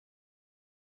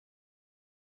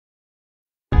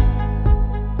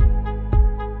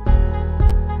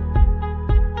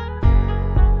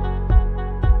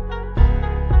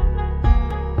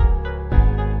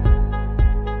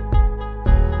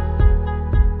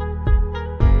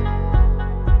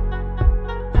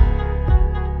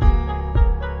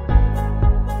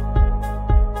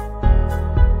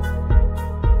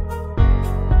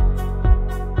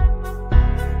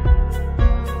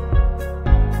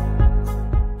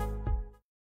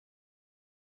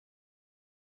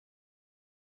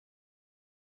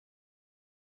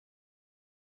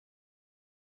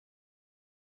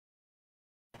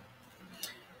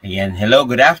Ayan, hello,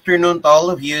 good afternoon to all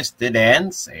of you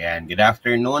students. Ayan, good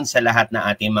afternoon sa lahat ng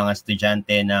ating mga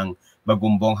estudyante ng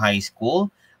Bagumbong High School.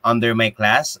 Under my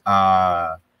class,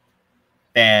 10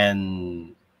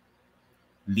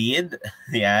 lead.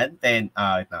 Ayan, 10,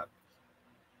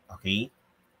 okay.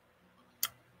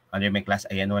 Under my class,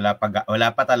 ayan, wala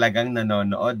pa talagang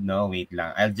nanonood, no? Wait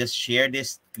lang. I'll just share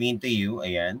this screen to you,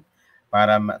 ayan,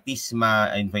 para at least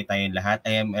ma-invite tayong lahat.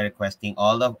 I am requesting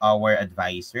all of our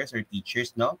advisors or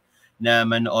teachers, no, na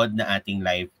manood na ating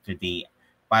live today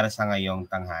para sa ngayong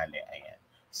tanghali. Ayan.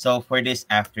 So for this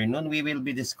afternoon, we will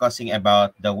be discussing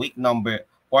about the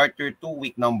quarter 2,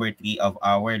 week number 3 of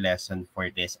our lesson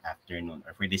for this afternoon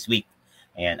or for this week.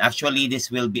 Ayan. Actually, this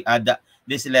will be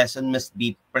this lesson must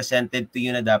be presented to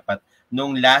you na dapat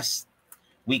nung last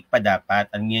week pa dapat.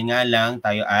 Ang yan nga lang,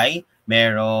 tayo ay may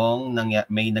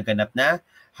naganap na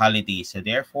holiday. So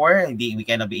therefore, we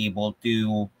cannot be able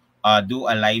to do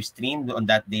a live stream on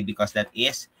that day because that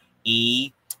is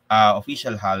a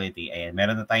official holiday. Ayan,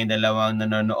 meron na tayong dalawang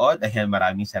nanonood. Ayan,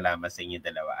 maraming salamat sa inyo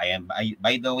dalawa. Ayan,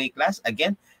 by the way, class,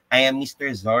 again, I am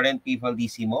Mr. Zoren P.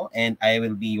 Valdisimo and I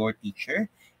will be your teacher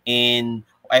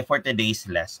for today's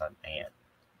lesson. Ayan.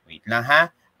 Wait lang ha.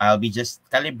 I'll be just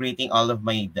calibrating all of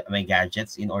my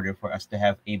gadgets in order for us to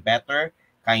have a better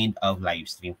kind of live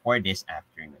stream for this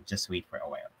afternoon. Just wait for a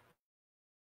while.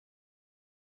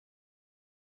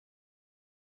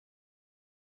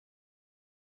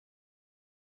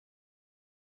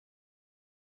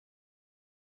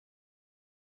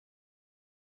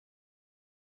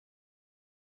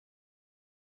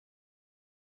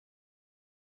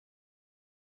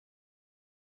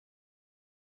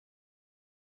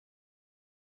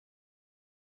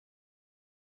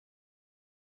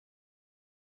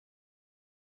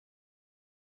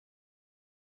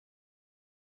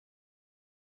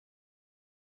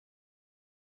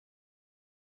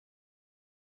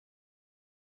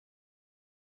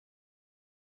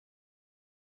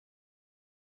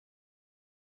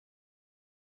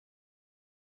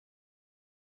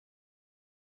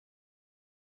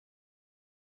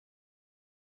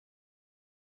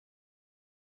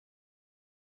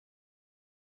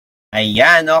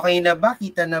 Ayan, okay na ba?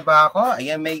 Kita na ba ako?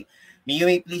 Ayan, may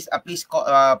please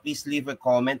leave a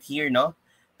comment here, no?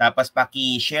 Tapos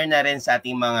paki-share na rin sa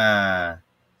ating mga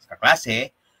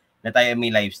kaklase na tayo may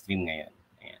live stream ngayon.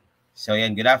 Ayan. So,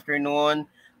 ayan, good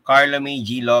afternoon, Carla May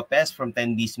G. Lopez from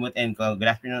 10 Bismuth and good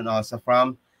afternoon also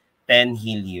from 10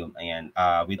 Helium. Ayan.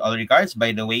 With all regards,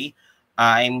 by the way,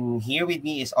 I'm here with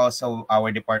me is also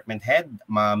our department head,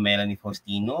 Ma Melanie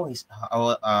Faustino,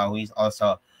 who is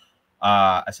also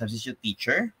a substitute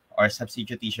teacher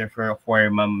for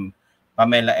Ma'am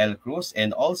Pamela L. Cruz and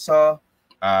also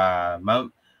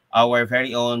our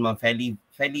very own Ma'am Feli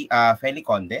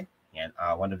Conde, and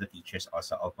one of the teachers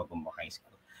also of Pagumbo High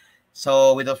School.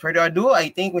 So without further ado, I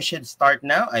think we should start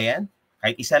now. Ayan.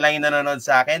 Kahit isa lang yung nanonood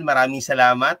sa akin, maraming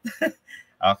salamat.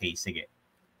 Okay, sige.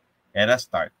 Let us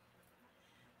start.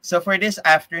 So for this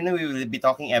afternoon, we will be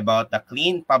talking about the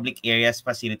clean public areas,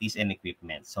 facilities, and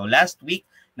equipment. So last week,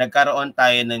 nagkaroon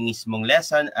tayo ng mismong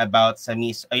lesson about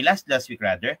last week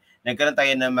rather, nagkaroon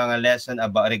tayo ng mga lesson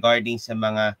about regarding sa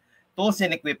mga tools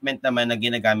and equipment naman na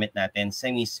ginagamit natin sa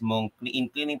mismong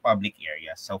cleaning public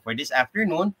areas. So for this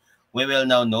afternoon, we will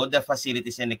now know the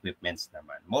facilities and equipments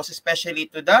naman. Most especially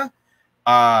to the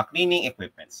cleaning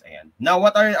equipments. Ayan. Now,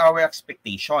 what are our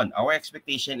expectation? Our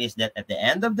expectation is that at the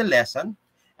end of the lesson,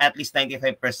 at least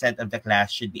 95% of the class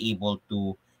should be able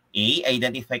to A,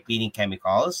 identify cleaning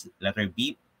chemicals, letter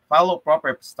B, follow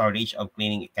proper storage of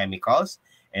cleaning chemicals,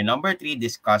 and number 3,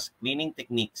 discuss cleaning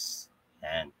techniques.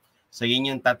 Yan. So, yun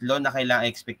yung tatlo na kailangan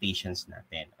expectations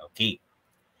natin. Okay.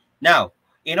 Now,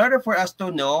 in order for us to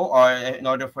know or in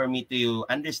order for me to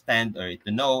understand or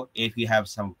to know if you have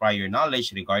some prior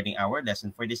knowledge regarding our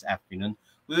lesson for this afternoon,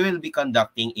 we will be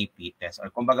conducting a pre-test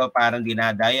or kumbaga parang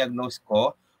dinadiagnose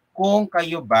ko kung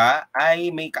kayo ba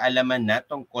ay may kaalaman na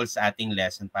tungkol sa ating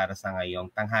lesson para sa ngayong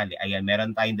tanghali. Ayan,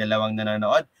 meron tayong dalawang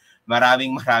nanonood.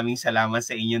 Maraming salamat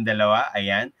sa inyong dalawa.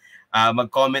 Ayan,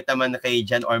 mag-comment naman na kayo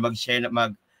dyan or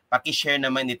paki-share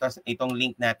naman itong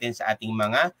link natin sa ating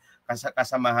mga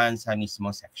kasamahan sa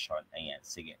mismo section. Ayan,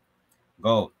 sige.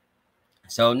 Go.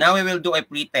 So now we will do a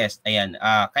pre-test. Ayan,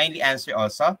 kindly answer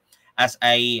also as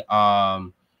I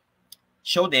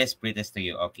show this pretest to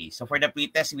you. Okay, so for the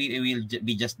pretest, we will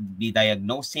just be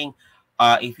diagnosing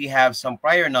if you have some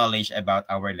prior knowledge about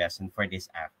our lesson for this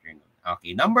afternoon.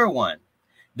 Okay, number 1,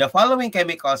 the following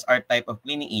chemicals are type of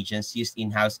cleaning agents used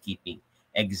in housekeeping,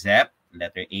 except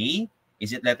letter A.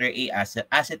 Is it letter A,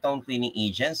 acetone cleaning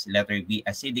agents, letter B,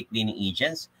 acidic cleaning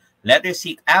agents, Letter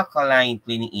C, alkaline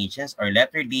cleaning agents, or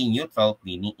letter D, neutral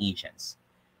cleaning agents.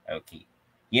 Okay.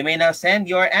 You may now send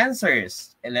your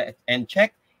answers and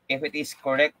check if it is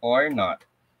correct or not.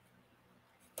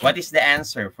 What is the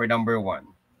answer for number 1?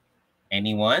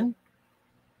 Anyone?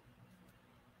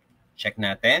 Check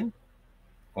natin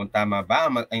kung tama ba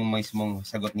ang mismong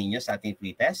sagot ninyo sa ating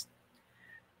pretest.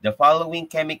 The following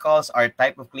chemicals are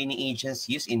type of cleaning agents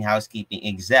used in housekeeping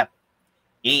except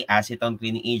A, acetone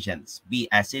cleaning agents, B,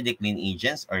 acidic cleaning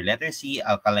agents, or letter C,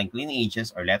 alkaline cleaning agents,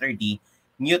 or letter D,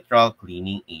 neutral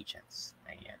cleaning agents.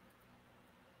 Ayan.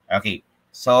 Okay,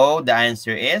 so the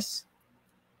answer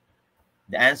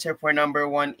for number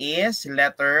 1 is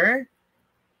letter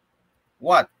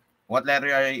what? What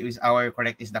letter is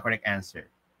the correct answer?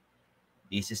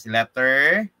 This is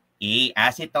letter A,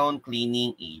 acetone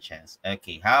cleaning agents.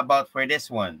 Okay, how about for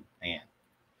this one? Ayan.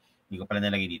 Hindi ko pala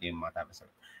nalagay dito yung mga tapos.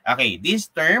 Okay, this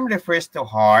term refers to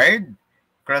hard,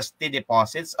 crusty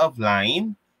deposits of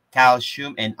lime,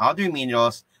 calcium, and other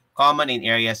minerals common in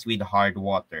areas with hard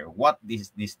water. What is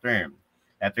this term?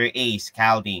 Letter A,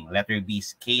 scalding. Letter B,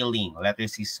 scaling. Letter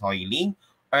C, soiling.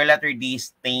 Or letter D,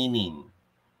 staining.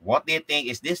 What do you think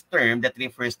is this term that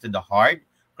refers to the hard,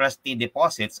 crusty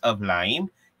deposits of lime,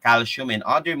 calcium, and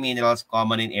other minerals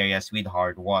common in areas with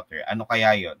hard water? Ano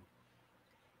kaya yon?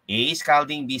 A,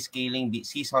 scalding, B, scaling,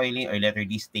 C, soiling, or letter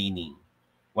D, staining?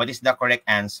 What is the correct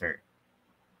answer?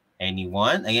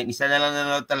 Anyone? Ayan, isa na lang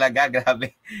nanonood talaga.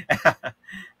 Grabe.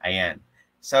 Ayan.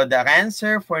 So, the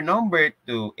answer for number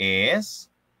 2 is,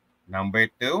 number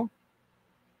 2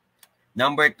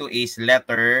 is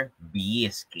letter B,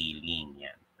 scaling.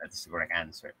 Yan. That's the correct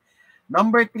answer.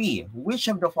 Number 3, which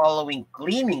of the following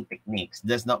cleaning techniques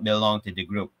does not belong to the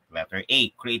group? Letter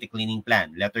A, create a cleaning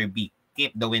plan. Letter B,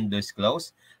 keep the windows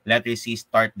closed. Letter C,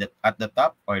 start at the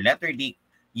top. Or letter D,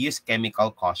 use chemical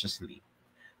cautiously.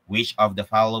 Which of the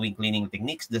following cleaning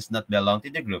techniques does not belong to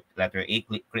the group? Letter A,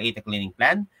 create a cleaning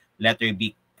plan. Letter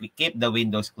B, keep the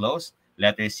windows closed.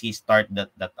 Letter C, start at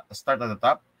the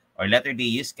top. Or letter D,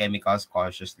 use chemicals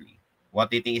cautiously. What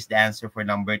do you think is the answer for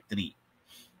number 3?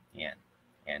 Yan.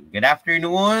 And good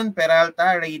afternoon,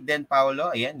 Peralta, Raiden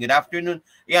Paulo. Ayan, good afternoon.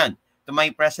 Ayan, to my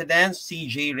president,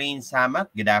 CJ Rain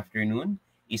Samat, good afternoon.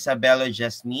 Isabella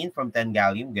Jasmine from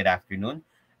Tangalium, good afternoon.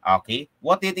 Okay,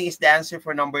 what do you think is the answer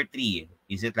for number 3?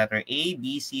 Is it letter A,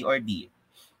 B, C, or D?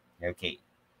 Okay.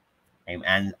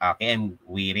 I'm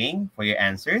waiting for your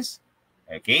answers.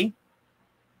 Okay.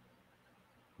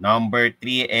 Number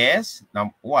 3 is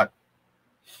what?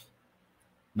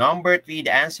 Number 3,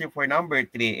 the answer for number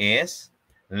 3 is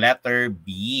letter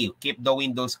B. Keep the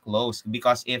windows closed,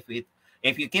 because if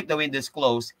you keep the windows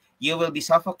closed, you will be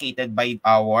suffocated by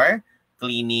our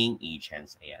cleaning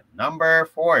agents. Ayan. Number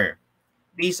 4.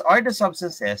 These are the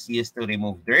substances used to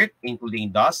remove dirt,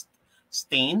 including dust,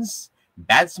 stains,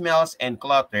 bad smells, and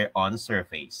clutter on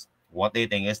surface. What do you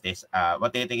think is this?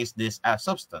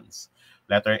 Substance?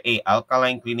 Letter A,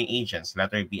 alkaline cleaning agents.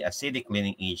 Letter B, acidic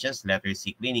cleaning agents. Letter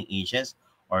C, cleaning agents.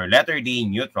 Or letter D,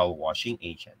 neutral washing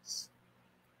agents.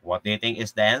 What do you think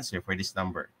is the answer for this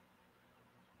number?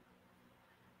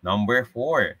 Number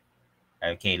 4.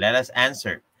 Okay, let us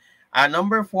answer.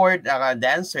 Number 4, the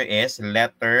answer is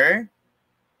letter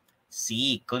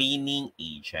C, cleaning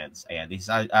agents. Ayan, these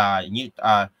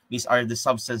are the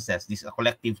substances. This is a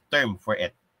collective term for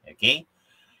it. Okay?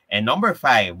 And number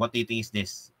 5, what do you think is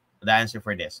this? The answer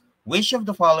for this. Which of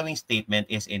the following statement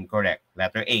is incorrect?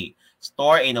 Letter A,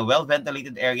 store in a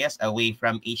well-ventilated areas away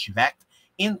from HVAC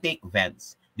intake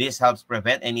vents. This helps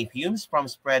prevent any fumes from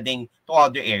spreading to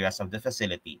other areas of the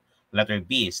facility. Letter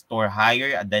B, store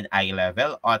higher than eye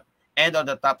level and on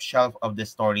the top shelf of the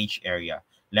storage area.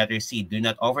 Letter C, do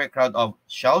not overcrowd of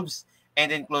shelves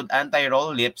and include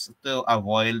anti-roll lips to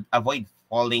avoid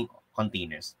falling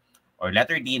containers. Or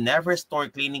letter D, never store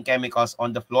cleaning chemicals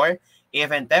on the floor,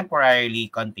 even temporarily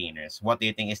containers. What do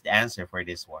you think is the answer for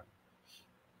this one?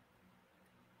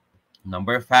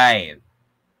 Number 5.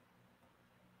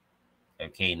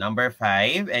 Okay, number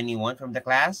 5. Anyone from the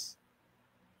class?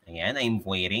 Ayan, I'm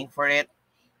waiting for it.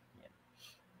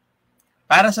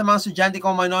 Para sa mga estudyante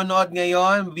kong manonood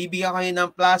ngayon, bibigyan kayo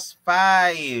ng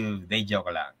 +5. They joke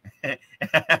lang.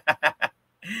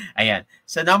 Ayan.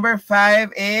 So number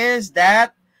 5 is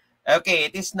that, okay,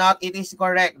 it is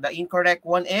correct. The incorrect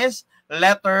one is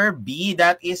letter B.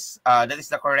 That is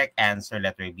the correct answer,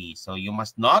 letter B. So you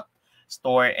must not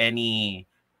store any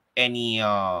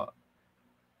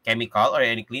chemical or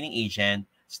any cleaning agent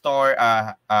store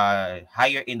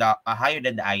higher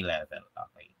than the eye level.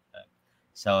 Okay.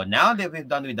 So now that we've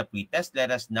done with the pretest,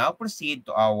 let us now proceed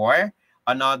to our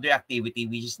another activity,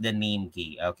 which is the name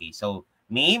game. Okay, so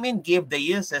Name and give the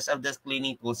uses of the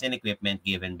cleaning tools and equipment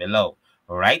given below.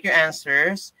 Write your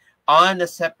answers on a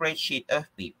separate sheet of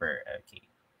paper. Okay.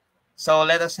 So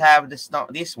let us have this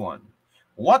one.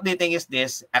 What do you think is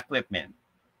this equipment?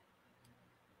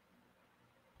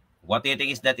 What do you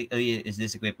think is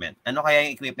this equipment? Ano kaya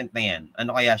yung equipment na yan?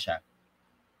 Ano kaya siya?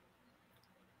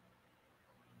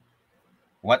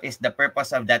 What is the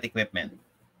purpose of that equipment?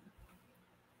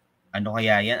 Ano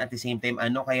kaya yan? At the same time,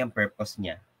 ano kaya ang purpose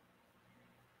niya?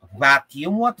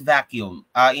 Vacuum? What vacuum?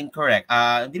 Incorrect.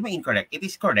 Hindi naman incorrect. It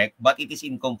is correct, but it is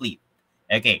incomplete.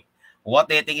 Okay. What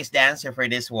do you think is the answer for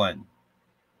this one?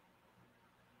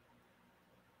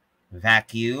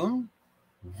 Vacuum?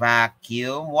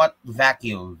 Vacuum? What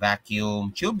vacuum? Vacuum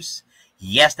tubes?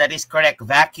 Yes, that is correct.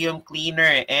 Vacuum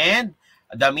cleaner. And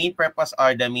the main purpose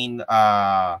or the main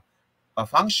a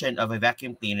function of a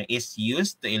vacuum cleaner is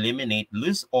used to eliminate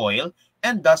loose oil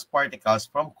and dust particles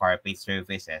from carpet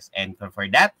surfaces. And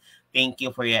for that, thank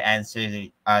you for your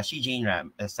answer, Shijin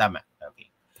Sama.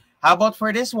 Okay. How about for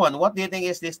this one? What do you think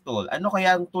is this tool? Ano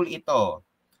kaya ang tool ito?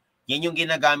 Yan yung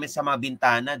ginagamit sa mga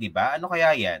bintana, di ba? Ano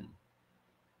kaya yan?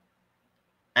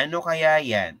 Ano kaya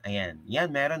yan? Ayan. Yan,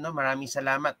 meron, no? Maraming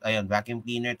salamat. Ayan, vacuum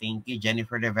cleaner. Thank you,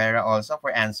 Jennifer Rivera, also for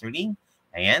answering.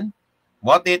 Ayan.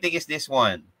 What do you think is this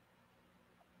one?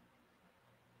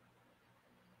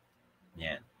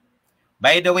 Yan.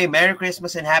 By the way, Merry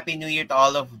Christmas and Happy New Year to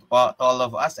all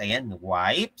of us. Ayan,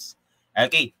 wipes.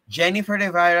 Okay, Jennifer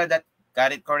Rivera that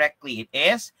got it correctly. It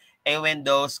is a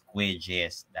window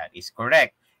squeegees. That is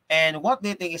correct. And what do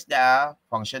you think is the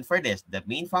function for this? The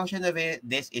main function of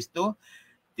this is to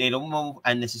remove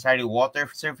unnecessary water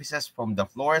surfaces from the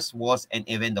floors, walls, and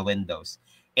even the windows.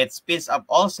 It speeds up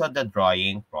also the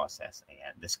drying process.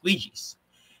 Ayan, the squeegees.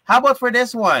 How about for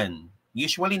this one?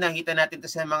 Usually, nakita natin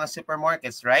ito sa mga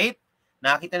supermarkets, right?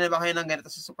 Nakita na ba kayo ng ganito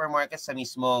sa supermarkets sa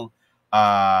mismong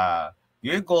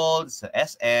Pure Gold, sa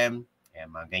SM,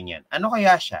 mga ganyan. Ano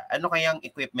kaya siya? Ano kayang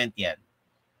equipment yan?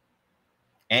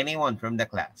 Anyone from the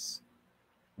class?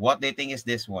 What do you think is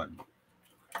this one?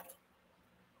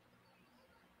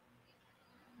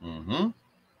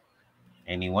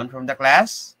 Anyone from the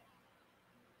class?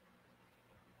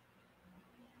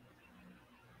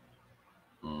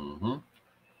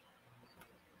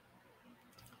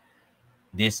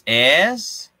 This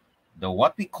is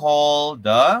what we call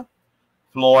the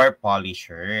floor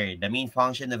polisher. The main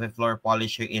function of a floor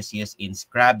polisher is used in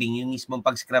scrubbing. Yung mismong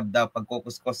pag-scrub daw,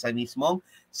 pagkukuskos sa mismong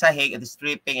sahig at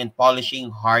stripping and polishing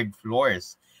hard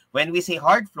floors. When we say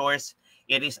hard floors,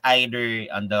 it is either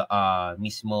on the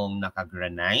mismong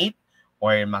naka-granite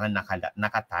or mga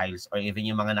naka-tiles or even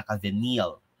yung mga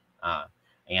naka-vinyl.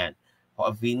 Ayan.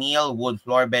 Vinyl, wood,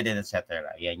 floor bed, and etc.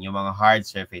 Yan, yung mga hard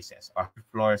surfaces or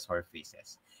floor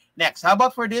surfaces. Next, how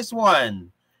about for this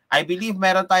one? I believe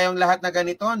meron tayong lahat na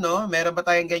ganito, no? Meron ba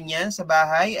tayong ganyan sa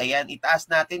bahay? Ayan, itaas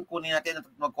natin, kunin natin at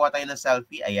magkuha tayo ng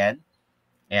selfie. Ayan.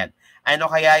 Ayan. Ano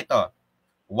kaya ito?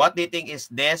 What do you think is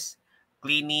this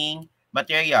cleaning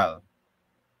material?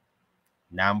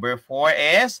 Number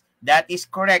 4 is, that is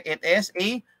correct. It is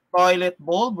a toilet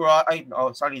bowl brush. Ay,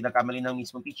 oh, sorry, nagkamali ng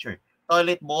mismo picture.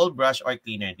 Toilet bowl, brush, or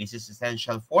cleaner. This is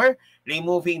essential for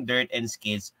removing dirt and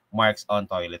skids marks on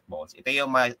toilet bowls. Ito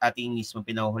yung ating mismo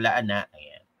pinahulaan na.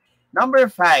 Ayan.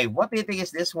 Number 5. What do you think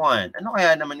is this one? Ano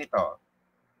kaya naman ito?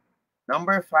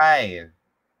 Number 5.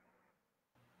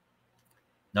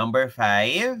 Number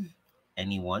 5.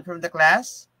 Anyone from the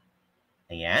class?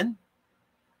 Ayan.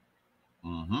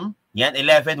 Yan,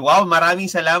 11. Wow, maraming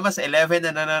salamat sa 11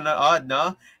 na nanonood,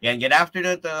 no? Yan, good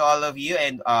afternoon to all of you.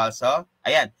 And also,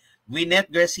 ayan,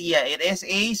 Gwyneth Garcia, it is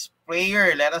a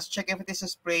sprayer. Let us check if it is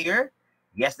a sprayer.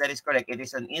 Yes, that is correct. It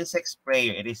is an insect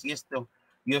sprayer. It is used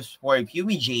for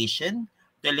fumigation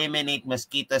to eliminate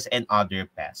mosquitoes and other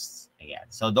pests. Ayan.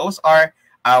 So those are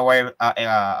our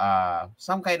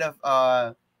some kind of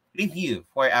review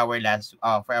for our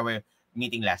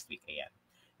meeting last week. Ayan.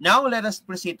 Now, let us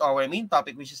proceed to our main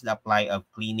topic, which is the apply of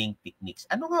cleaning techniques.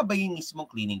 Ano nga ba yung mismong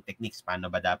cleaning techniques? Paano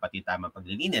ba dapat yung tamang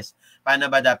paglilinis? Paano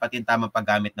ba dapat yung tamang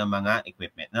paggamit ng mga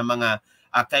equipment, ng mga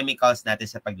chemicals natin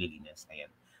sa paglilinis?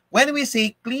 Ayan. When we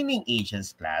say cleaning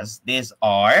agents, class, these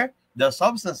are the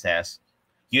substances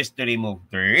used to remove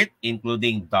dirt,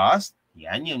 including dust,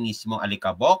 yan, yung mismong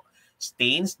alikabok,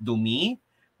 stains, dumi,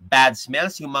 bad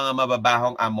smells, yung mga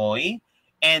mababahong amoy,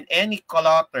 and any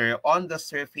clutter on the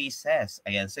surfaces.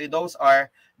 Ayan. So those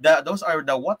are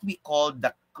the what we call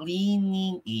the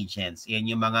cleaning agents. Ayan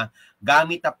yung mga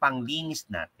gamit na panglinis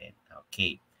natin.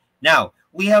 Okay. Now,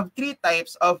 we have 3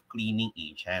 types of cleaning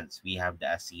agents. We have the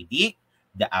acidic,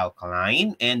 the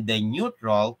alkaline, and the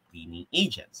neutral cleaning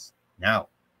agents. Now,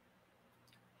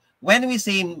 when we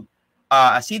say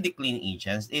acidic cleaning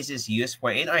agents, this is used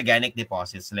for inorganic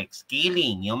deposits like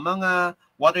scaling. Yung mga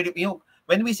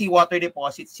when we see water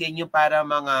deposits, yan yung para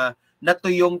mga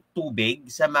natuyong tubig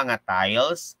sa mga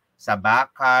tiles, sa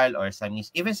bakal, or sa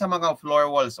even sa mga floor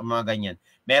walls o mga ganyan.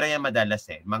 Meron yan madalas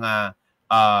mga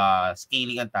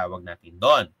scaling ang tawag natin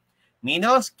doon.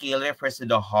 Mineral scale refers to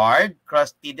the hard,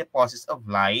 crusty deposits of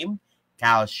lime,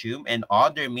 calcium, and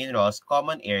other minerals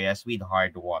common areas with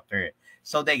hard water.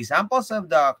 So the examples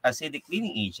of the acidic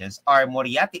cleaning agents are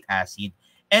muriatic acid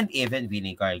and even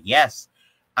vinegar. Yes,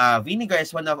 vinegar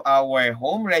is one of our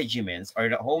home regimens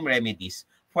or the home remedies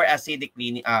for acidic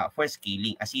cleaning, for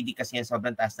scaling. Acidic kasi yan,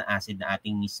 sobrang taas na acid na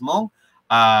ating mismong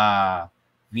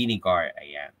vinegar.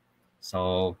 Ayan.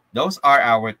 So those are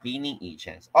our cleaning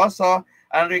agents. Also,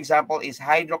 another example is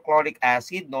hydrochloric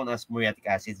acid, known as muriatic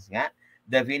acid nga,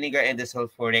 the vinegar and the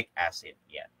sulfuric acid.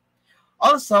 Yeah.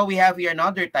 Also, we have here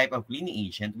another type of cleaning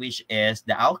agent, which is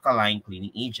the alkaline cleaning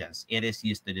agents. It is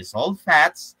used to dissolve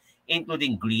fats,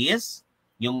 including grease,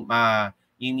 yung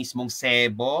mismong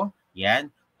sebo,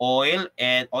 yan,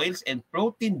 oils and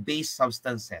protein-based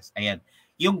substances. Ayan.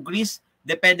 Yung grease,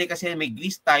 depende kasi may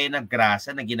grease tayo na grasa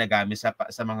na ginagamit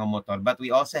sa mga motor. But we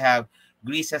also have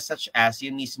greases such as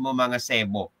yung mismo mga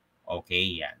sebo.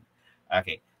 Okay, yan.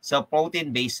 Okay. So,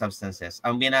 protein-based substances.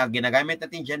 Ang ginagamit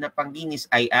natin dyan na panglinis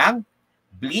ay ang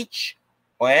bleach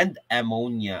and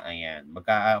ammonia. Ayan.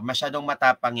 Masyadong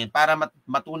matapang yan para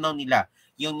matunaw nila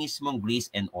yung mismong grease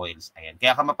and oils. Ayan.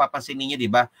 Kaya ka mapapansin ninyo, di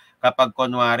ba? Kapag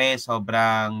kunwari,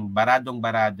 sobrang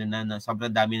baradong-barado na, sobrang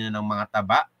dami na ng mga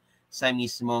taba sa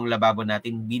mismong lababo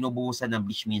natin, binubuhusan ng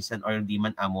bleach minsan or di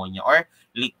man ammonia or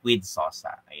liquid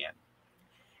sosa. Ayan.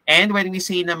 And when we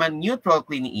say naman neutral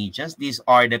cleaning agents, these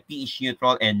are the pH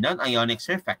neutral and non-ionic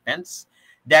surfactants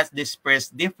that disperse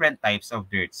different types of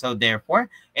dirt. So therefore,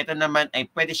 ito naman ay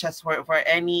pwede siya for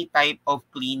any type of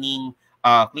cleaning.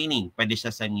 Pwede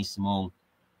siya sa mismong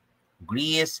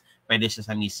grease, pwede siya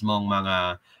sa mismong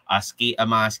mga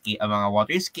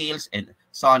water scales, and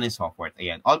so on and so forth.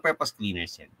 Ayan, all-purpose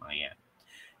cleaners yan. Ayan.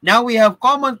 Now we have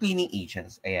common cleaning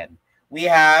agents. Ayan. We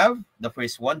have the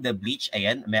first one, the bleach.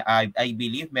 Ayan, I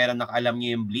believe meron nakaalam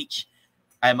niyo yung bleach.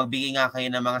 Ay magbigay nga kayo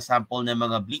ng mga sample ng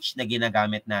mga bleach na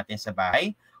ginagamit natin sa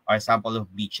bahay or sample of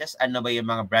bleaches. Ano ba yung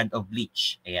mga brand of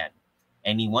bleach? Ayan.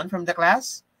 Anyone from the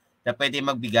class na pwede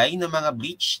magbigay ng mga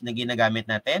bleach na ginagamit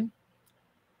natin?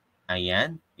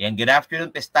 Ayan. Ayan. Good afternoon,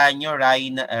 Pestanyo,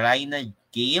 Raina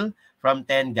Gale from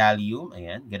 10 Gallium.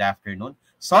 Ayan. Good afternoon.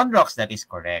 Sunrox, that is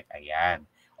correct. Ayan.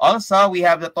 Also, we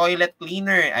have the toilet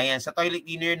cleaner. Ayan, sa toilet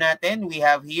cleaner natin, we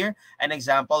have here an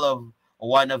example of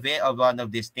one of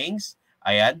these things.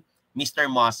 Ayan, Mr.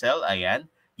 Muscle. Ayan.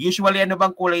 Usually, ano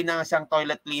bang kulay ng isang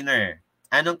toilet cleaner?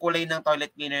 Anong kulay ng toilet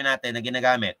cleaner natin na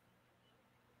ginagamit?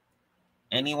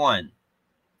 Anyone?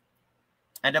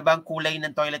 Ano bang kulay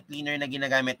ng toilet cleaner na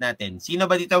ginagamit natin? Sino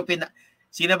ba dito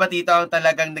ang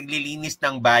talagang naglilinis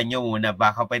ng banyo muna?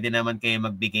 Baka pwede naman kayo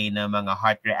magbigay ng mga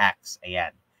heart reacts.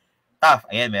 Ayan. Tough.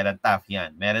 Ayan, meron tough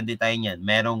yan. Meron din tayo yan.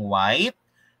 Merong white,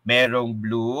 merong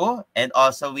blue, and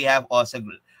also we have also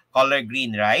color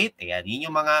green, right? Ayan, yun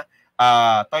yung mga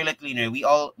toilet cleaner.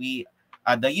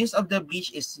 The use of the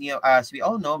bleach is, as we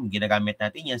all know, ginagamit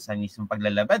natin yan sa mismong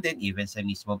paglalaba din, even sa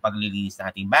mismong paglilinis ng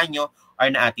ating banyo or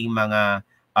na ating mga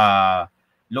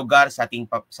lugar sa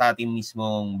ating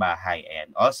mismong bahay. Ayan.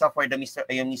 Also, for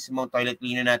yung mismong toilet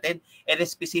cleaner natin, it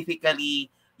is specifically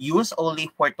used only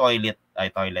for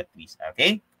toiletries.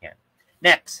 Okay? Yeah.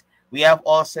 Next, we have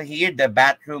also here the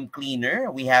bathroom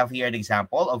cleaner. We have here an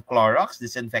example of Clorox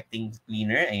disinfecting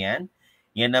cleaner. Ayan.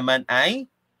 Yan naman ay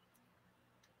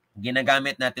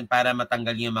ginagamit natin para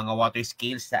matanggal yung mga water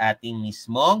scales sa ating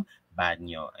mismong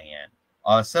banyo. Ayan.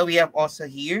 Also, we have also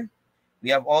here,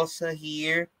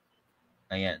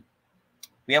 ayan.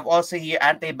 We have also here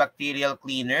antibacterial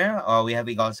cleaner. We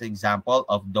have also example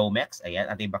of Domex.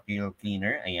 Ayan, antibacterial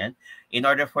cleaner. Ayan. In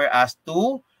order for us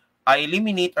to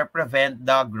eliminate or prevent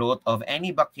the growth of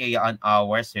any bacteria on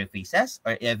our surfaces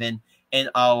or even in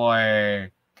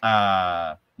our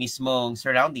mismong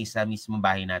surroundings sa mismong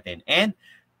bahay natin. And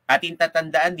ating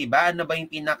tatandaan, di ba? Ano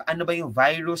ba yung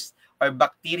virus or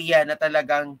bacteria na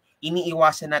talagang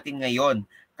iniiwasan natin ngayon?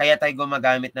 Kaya tayo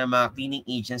gumagamit ng mga cleaning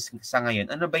agents sa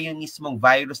ngayon. Ano ba yung mismong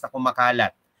virus na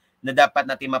kumakalat na dapat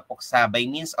natin mapuksa by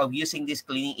means of using these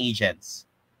cleaning agents?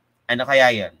 Ano kaya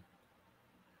yan?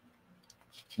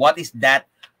 What is that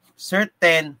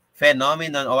certain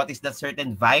phenomenon or what is that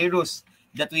certain virus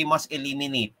that we must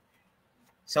eliminate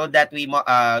so that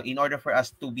in order for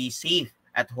us to be safe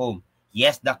at home?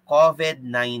 Yes, the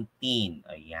COVID-19.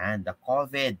 Ayan, the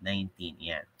COVID-19.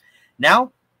 Yan. Now,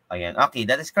 ayan, okay,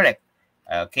 that is correct.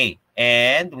 Okay.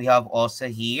 And we have also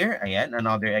here, ayan,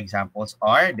 another examples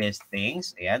are these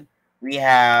things. Ayan. We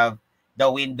have the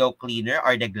window cleaner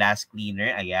or the glass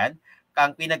cleaner. Ayan.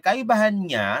 Ang pinagkaibahan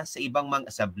niya sa ibang mga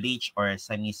sa bleach or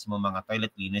sa mismo mga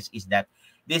toilet cleaners is that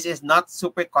this is not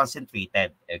super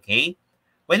concentrated. Okay?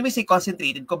 When we say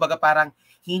concentrated, kumbaga parang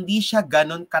hindi siya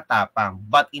ganun katapang,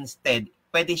 but instead,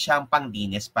 pwede siyang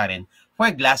panglinis pa rin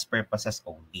for glass purposes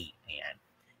only. Ayan.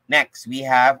 Next, we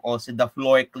have also the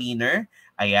floor cleaner.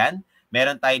 Ayan.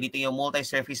 Meron tayo dito yung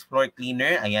multi-surface floor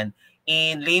cleaner. Ayan.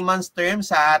 In layman's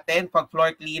terms sa atin, pag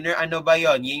floor cleaner, ano ba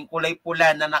yon? Yung kulay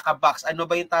pula na nakabox, ano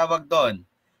ba yung tawag doon?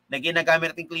 Na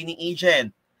ginagamit natin cleaning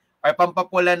agent or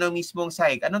pampapula ng mismong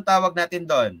site. Anong tawag natin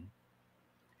doon?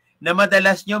 Na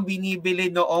madalas nyo binibili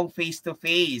noong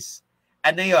face-to-face.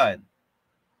 Ano yon?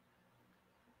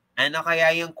 Ano kaya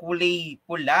yung kulay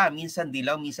pula? Minsan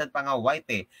dilaw, minsan pa nga white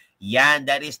eh. Yan,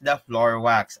 that is the floor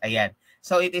wax. Ayan.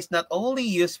 So it is not only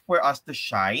used for us to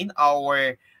shine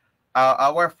our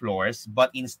floors,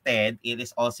 but instead it is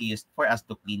also used for us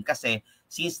to clean kasi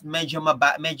since medyo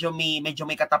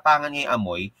may katapangan ng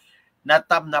amoy,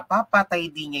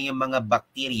 napapatay din niya yung mga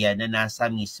bakterya na nasa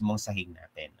mismong sahig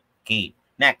natin. Okay,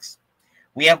 next.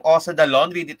 We have also the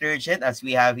laundry detergent as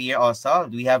we have here also.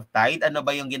 We have Tide. Ano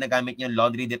ba yung ginagamit yung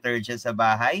laundry detergent sa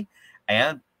bahay?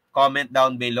 Ayan, comment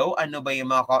down below. Ano ba yung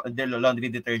mga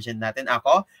laundry detergent natin?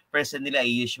 Ako, personally,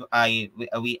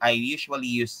 I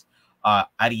usually use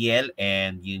Ariel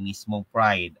and yung mismong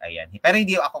Pride. Ayan. Pero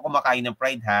hindi ako kumakain ng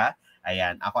Pride ha.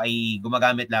 Ayan, ako ay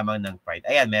gumagamit lamang ng Pride.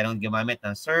 Ayan, meron gumamit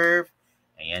ng Surf.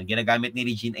 Ayan, ginagamit ni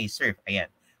Regine ay Surf.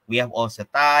 Ayan. We have also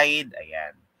Tide.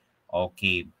 Ayan.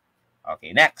 Okay.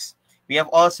 Okay, next. We have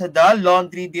also the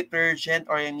laundry detergent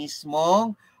or yung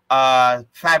mismong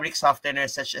fabric softener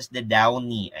such as the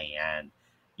Downy. Ayan.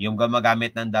 Yung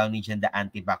gumagamit ng Downy dyan, the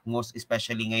antibac. Most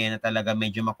especially ngayon na talaga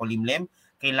medyo makulimlim,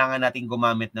 kailangan natin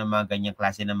gumamit ng mga ganyang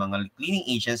klase ng mga cleaning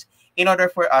agents in order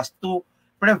for us to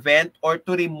prevent or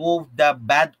to remove the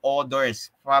bad odors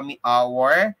from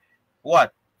our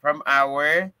what? From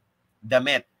our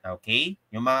damit. Okay?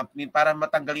 Yung mga para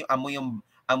matanggal yung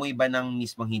amoy ba ng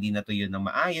mismong hindi natuyo ng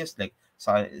maayos,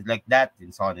 like that,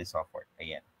 and so on and so forth.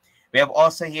 Ayan. We have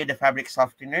also here the fabric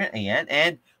softener. Ayan.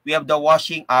 And we have the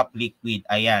washing up liquid.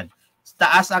 Ayan.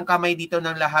 Taas ang kamay dito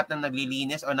ng lahat ng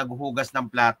naglilinis o naghuhugas ng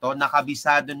plato,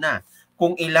 nakabisado na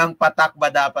kung ilang patak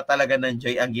ba dapat talaga ng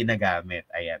Joy ang ginagamit.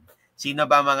 Ayan. Sino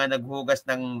ba mga naghuhugas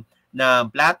ng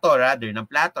plato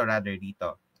rather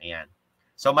dito? Ayan.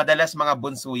 So madalas mga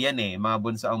bunso yan eh. Mga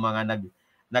bunso ang mga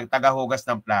nagtagahugas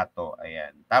ng plato.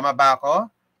 Ayan. Tama ba ako?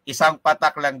 Isang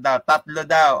patak lang daw. 3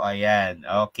 daw. Ayan.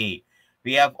 Okay.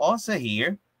 We have also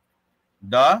here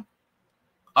the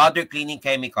other cleaning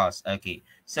chemicals. Okay.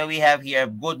 So we have here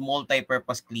good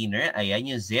multi-purpose cleaner.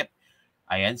 Ayan yung Zip.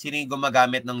 Ayan. Sino yung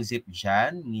gumagamit ng Zip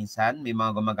dyan? Minsan may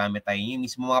mga gumagamit tayo. Yung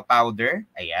mismo mga powder.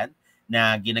 Ayan.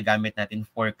 Na ginagamit natin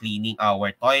for cleaning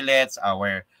our toilets,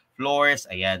 our floors.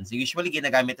 Ayan. So usually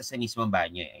ginagamit ito sa mismong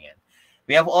banyo. Ayan.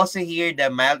 We have also here the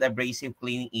mild abrasive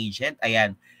cleaning agent.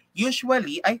 Ayan.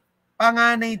 Usually, ay,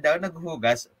 panganay daw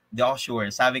naghuhugas. Di ako sure.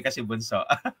 Sabi kasi bunso.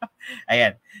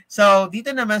 Ayan. So,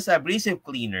 dito naman sa abrasive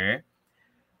cleaner,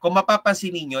 kung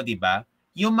mapapansin ninyo, di ba,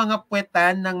 yung mga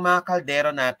puwetan ng mga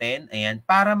kaldero natin, ayan,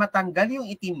 para matanggal yung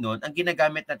itim nun, ang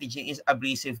ginagamit natin dyan is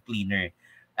abrasive cleaner.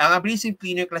 Ang abrasive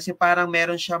cleaner kasi parang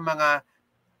meron siyang mga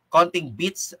konting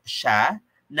bits siya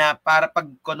na para pag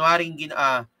kunwaring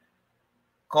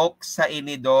Coke sa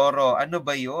inidoro. Ano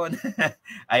ba yun?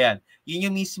 Ayan. Yun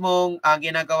yung mismong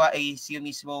ginagawa is yung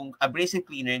mismong abrasive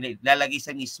cleaner, lalagay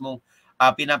sa mismong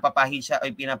pinapapahid siya,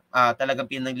 ay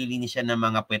talagang pinanglilinis siya ng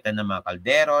mga puwetan ng mga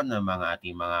kaldero, ng mga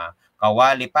ating mga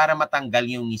kawali para matanggal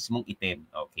yung mismong itim.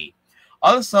 Okay.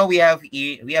 Also, we have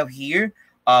here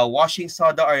washing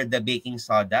soda or the baking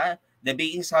soda. The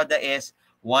baking soda is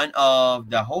one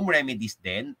of the home remedies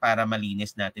din para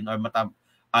malinis natin or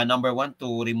number 1,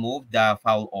 to remove the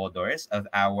foul odors of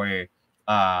our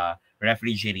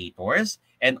refrigerators,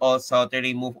 and also to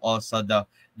remove also the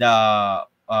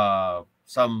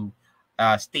some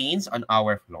stains on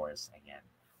our floors. Ayan.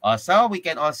 Also, we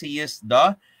can also use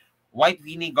the white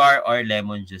vinegar or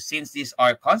lemon juice. Since these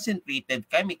are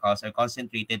concentrated chemicals or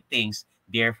concentrated things,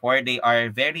 therefore, they are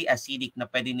very acidic na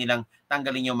pwede nilang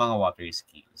tanggalin yung mga water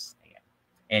skills.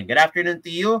 And good afternoon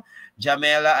to you,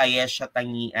 Jamela Ayesha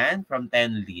Tangian from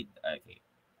 10 Lead. Okay.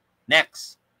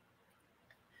 Next.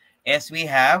 As we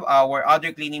have our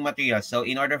other cleaning materials. So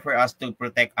in order for us to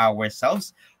protect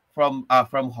ourselves from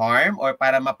harm or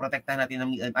para maprotektahan natin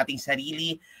ang ating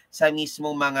sarili sa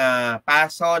mismong mga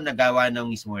paso na gawa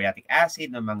ng mismong uriatic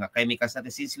acid, ng mga chemicals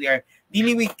natin, since we are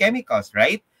dealing with chemicals,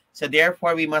 right? So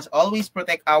therefore, we must always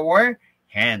protect our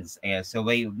hands. Ayan. So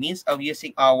by means of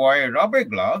using our rubber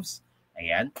gloves,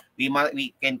 ayan, we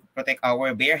can protect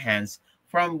our bare hands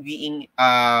from being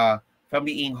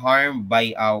harmed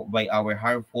by our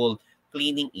harmful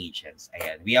cleaning agents.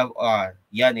 Ayan. We have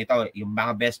yan ito yung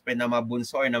mga best friend na mga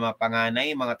bunso or na mga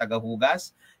panganay, mga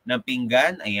tagahugas ng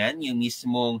pinggan, ayan, yung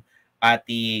mismong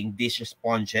ating dish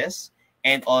sponges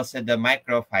and also the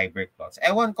microfiber cloths.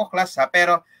 Ewan ko class ha,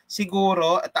 pero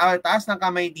siguro taas ng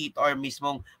kamay dito or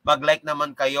mismong mag-like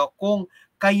naman kayo kung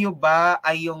kayo ba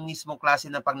ay yung mismong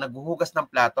klase na pag naghuhugas ng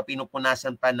plato,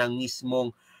 pinupunasan pa ng mismong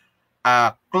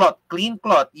cloth, clean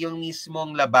cloth, yung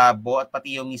mismong lababo at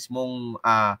pati yung mismong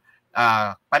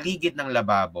paligid ng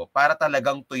lababo para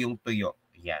talagang tuyong-tuyo.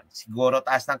 Yan. Siguro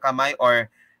taas ng kamay or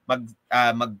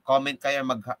mag-comment kayo,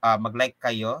 mag-like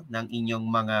kayo ng inyong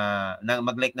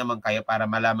mag-like naman kayo para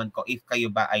malaman ko if kayo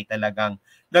ba ay talagang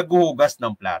naghuhugas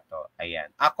ng plato.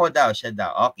 Ayan. Ako daw, siya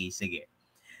daw. Okay, sige.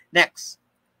 Next.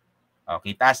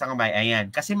 Okay, taas ang kamay. Ayan.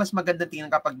 Kasi mas maganda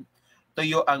tingnan kapag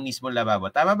tuyo ang mismong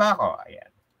lababo. Tama ba ako?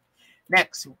 Ayan.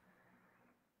 Next.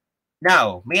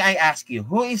 Now, may I ask you,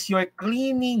 who is your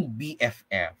cleaning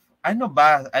BFF? Ano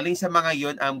ba? Alin sa mga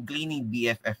yon ang cleaning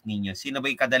BFF ninyo? Sino ba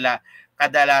yung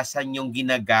kadalasan yung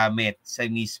ginagamit sa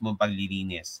mismong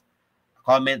paglilinis?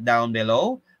 Comment down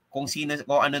below kung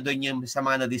ano doon yung sa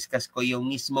mga na-discuss ko, yung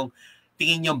mismong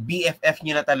tingin nyo BFF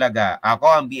nyo na talaga. Ako,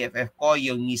 ang BFF ko,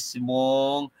 yung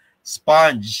mismong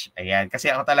sponge. Ayan. Kasi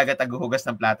ako talaga taguhugas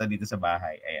ng plato dito sa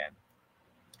bahay. Ayan.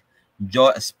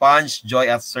 Sponge, joy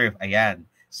at surf. Ayan.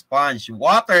 Sponge,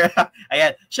 water.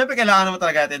 Ayan. Siyempre, kailangan naman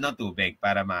talaga natin ng tubig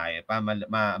para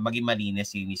maging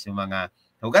malinis yung mismo mga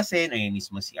hugasin o yung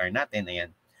mismo CR natin.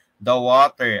 Ayan. The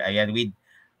water. Ayan. With,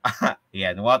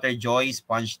 ayan. Water, joy,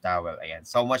 sponge towel. Ayan.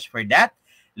 So much for that.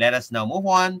 Let us now move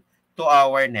on to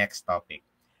our next topic.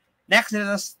 Next,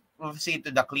 let us proceed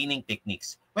to the cleaning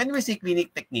techniques. When we say cleaning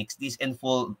techniques, this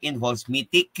involves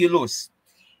meticulous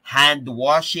hand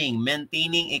washing,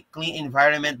 maintaining a clean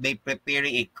environment by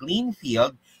preparing a clean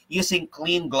field using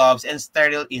clean gloves and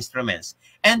sterile instruments,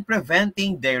 and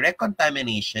preventing direct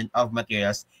contamination of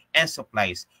materials and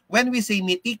supplies. When we say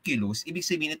meticulous, ibig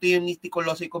sabihin ito yung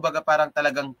meticulous, kumbaga parang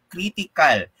talagang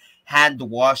critical hand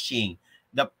washing.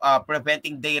 The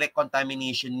preventing direct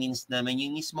contamination means naman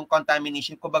yung mismong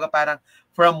contamination, kumbaga parang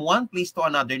from one place to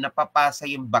another, napapasa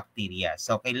yung bacteria.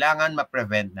 So, kailangan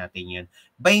ma-prevent natin yun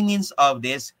by means of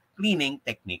this cleaning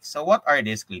techniques. So, what are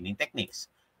these cleaning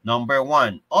techniques? Number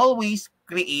 1, always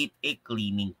create a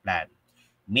cleaning plan.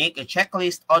 Make a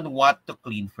checklist on what to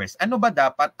clean first. Ano ba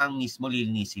dapat ang mismo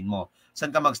lilinisin mo?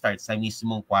 Saan ka mag-start? Sa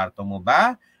mismong kwarto mo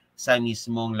ba? Sa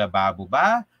mismong lababo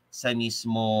ba? Sa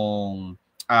mismong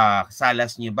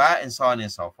salas nyo ba? And so on and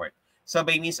so forth. So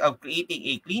by means of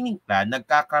creating a cleaning plan,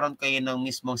 nagkakaroon kayo ng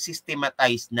mismong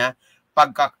systematized na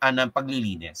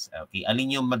paglilinis. Okay?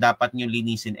 Alin yung dapat nyo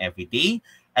linisin every day?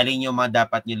 Alin yung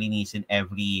dapat nyo linisin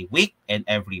every week and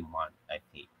every month?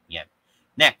 Okay. Yan.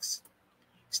 Next.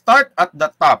 Start at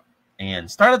the top. Ayan.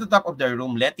 Start at the top of the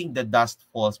room, letting the dust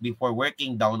falls before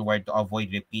working downward to avoid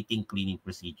repeating cleaning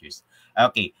procedures.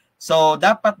 Okay. So,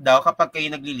 dapat daw kapag kayo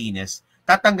naglilinis,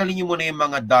 tatanggalin nyo muna yung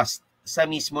mga dust sa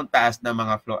mismong taas na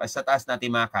mga floor, sa taas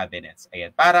natin mga cabinets.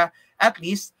 Ayan. Para at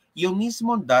least yung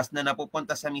mismong dust na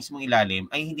napupunta sa mismong ilalim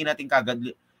ay hindi natin kagad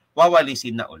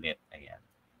wawalisin na ulit. Ayan.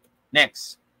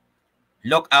 Next.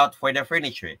 Look out for the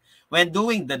furniture. When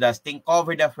doing the dusting,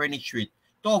 cover the furniture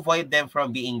to avoid them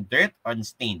from being dirt or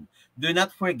stained. Do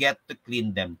not forget to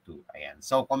clean them too. Ayan.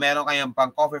 So, kung meron kayong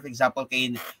pang-cover, for example,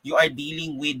 you are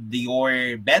dealing with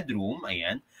your bedroom,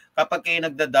 ayan, kapag kayo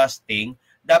nagda-dusting,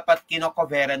 dapat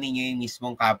kinocoveran ninyo yung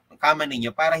mismong kama ninyo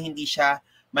para hindi siya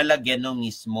malagyan ng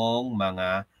mismong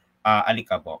mga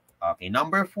alikabok. Okay.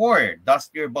 Number 4,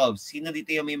 dust your bulbs. Sino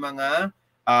dito yung may mga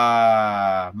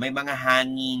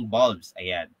hanging bulbs?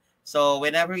 Ayan. So,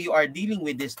 whenever you are dealing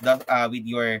with this,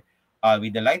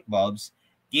 with the light bulbs,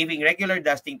 giving regular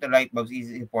dusting to light bulbs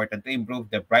is important to improve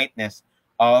the brightness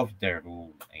of the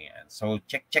room. Ayan. So,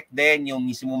 check din yung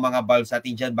mismo mga bulbs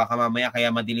natin dyan. Baka mamaya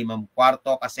kaya madilim ang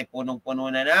kwarto kasi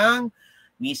punong-puno na ng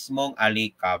mismong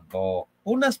alikabok.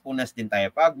 Punas-punas din tayo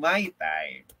pag may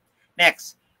time.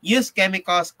 Next, use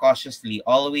chemicals cautiously.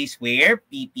 Always wear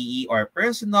PPE or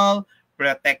personal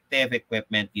protective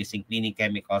equipment. Using cleaning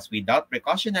chemicals without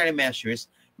precautionary measures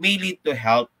may lead to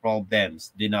health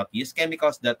problems. Do not use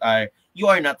chemicals that you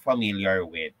are not familiar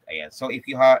with. Ayan. So if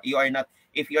you are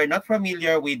not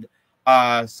familiar with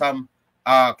some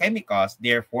chemicals,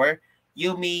 therefore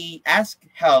you may ask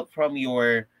help from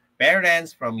your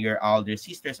parents, from your older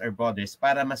sisters or brothers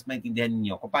para mas maintindihan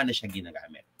niyo kung paano siya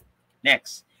ginagamit.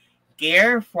 Next,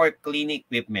 Care for cleaning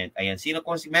equipment. Ayan, sino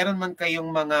kung meron man kayong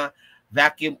mga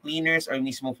vacuum cleaners or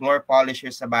mismo floor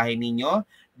polishers sa bahay ninyo,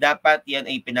 dapat yan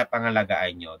ay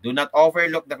pinapangalagaan nyo. Do not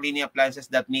overlook the cleaning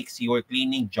appliances that makes your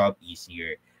cleaning job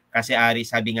easier. Kasi Ari,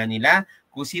 sabi nga nila,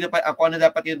 kung sino pa, ako na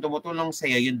dapat yung tumutulong sa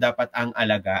iyo, yun dapat ang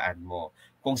alagaan mo.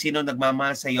 Kung sino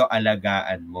nagmamahal sa iyo,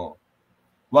 alagaan mo.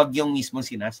 Huwag yung mismo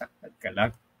sinasaktan ka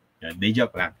lang. Hindi,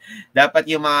 joke lang. Dapat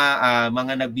yung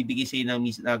mga nagbibigay sa iyo,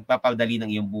 nagpapadali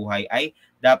ng iyong buhay ay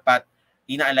dapat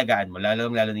inaalagaan mo, lalo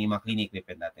na yung mga cleaning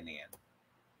equipment natin na yan.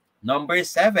 Number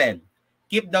 7,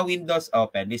 keep the windows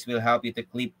open. This will help you to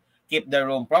keep the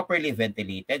room properly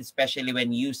ventilated, especially when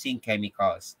using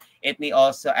chemicals. It may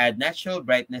also add natural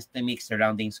brightness to make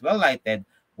surroundings well lighted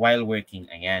while working.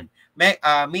 Ayan. May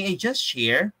I just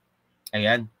share?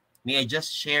 Ayan. May I just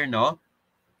share, no?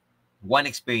 One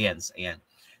experience. Ayan.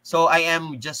 So, I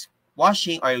am just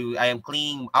washing or I am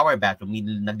cleaning our bathroom.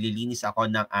 Naglilinis ako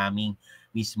ng aming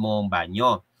mismong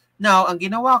banyo. Now, ang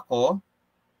ginawa ko,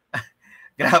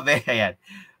 grabe, ayan.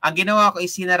 Ang ginawa ko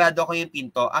is sinarado ko yung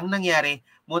pinto. Ang nangyari,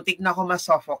 muntik na ako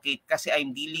ma-suffocate kasi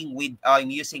I'm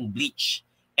using bleach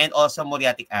and also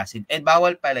muriatic acid. And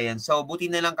bawal pala yan. So, buti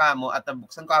na lang kamo at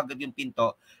nabuksan ko agad yung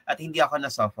pinto at hindi ako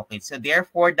na-suffocate. So,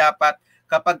 therefore, dapat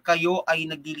kapag kayo ay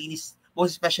naglilinis,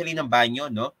 most especially ng banyo,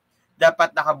 no?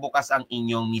 Dapat nakabukas ang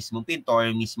inyong mismong pinto or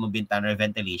mismong bintana or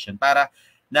ventilation para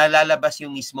nalalabas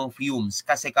yung mismong fumes.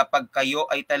 Kasi kapag kayo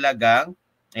ay talagang,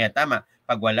 ayan, tama,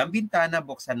 pag walang bintana,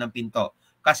 buksan ng pinto.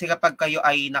 Kasi kapag kayo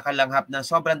ay nakalanghap ng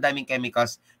sobrang daming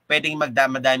chemicals, pwedeng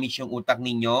madamage yung utak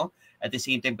ninyo. At the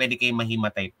same time, pwede kayong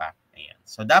mahimatay pa. Ayan.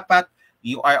 So, dapat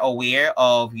you are aware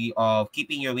of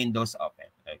keeping your windows open.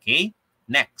 Okay?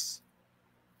 Next.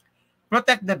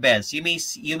 Protect the beds. You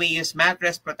may use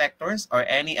mattress protectors or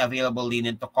any available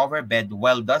linen to cover bed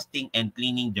while dusting and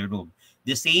cleaning the room.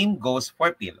 The same goes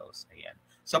for pillows. Ayan.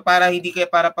 So, para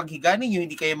paghiga ninyo,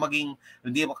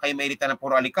 hindi mo kayo mairita na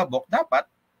puro alikabok, dapat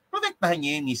protektahan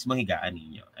nyo yung mismo higaan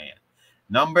ninyo. Ayan.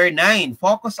 Number 9,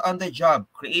 focus on the job.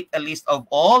 Create a list of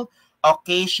all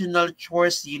occasional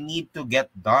chores you need to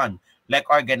get done, like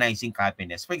organizing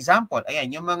cabinets. For example,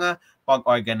 ayan, yung mga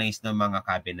pag-organize ng mga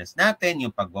cabinets natin,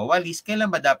 yung pagwawalis,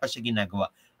 kailan ba dapat siya ginagawa?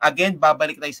 Again,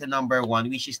 babalik tayo sa number 1,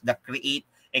 which is the create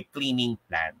a cleaning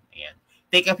plan. Ayan.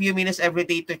 Take a few minutes every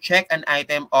day to check an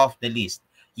item off the list.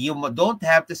 You don't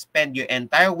have to spend your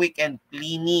entire weekend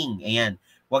cleaning. Ayan.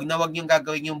 Wag niyong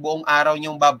gagawin yung buong araw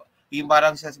yung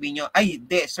parang sasabihin nyo, ay,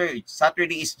 sir,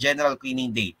 Saturday is general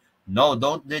cleaning day. No,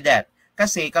 don't do that.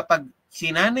 Kasi kapag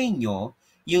sinanay nyo,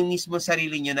 yung mismo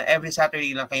sarili nyo na every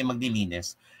Saturday lang kayo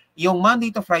maglilinis, yung Monday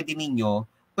to Friday ninyo,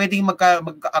 pwedeng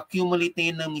mag-accumulate na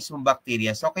yun ng mismong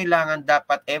bacteria. So, kailangan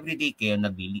dapat everyday kayo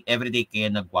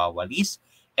nagwawalis,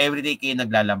 everyday kayo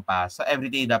naglalampas, so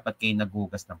everyday dapat kayo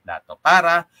naghugas ng plato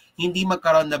para hindi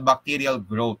magkaroon ng bacterial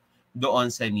growth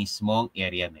doon sa mismong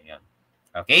area na yun.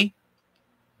 Okay?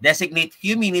 Designate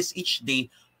few minutes each day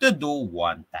to do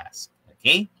one task.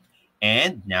 Okay?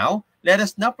 And now, let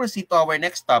us now proceed to our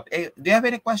next topic. Do you have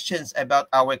any questions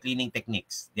about our cleaning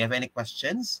techniques? Do you have any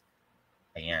questions?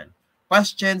 Ayan.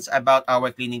 Questions about our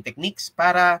cleaning techniques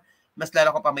para mas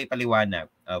lalo ko pa may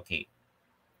paliwanag. Okay.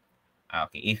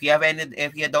 Okay. If you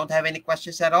don't have any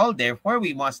questions at all, therefore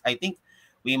we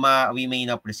may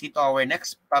now proceed to our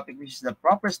next topic, which is the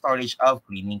proper storage of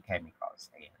cleaning chemicals.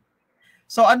 Ayan.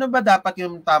 So, ano ba dapat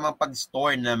yung tamang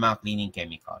pag-store ng mga cleaning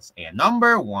chemicals? Ayan.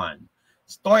 Number 1,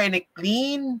 store in a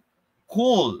clean,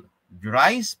 cool,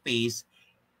 dry space.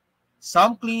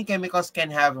 Some cleaning chemicals can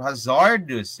have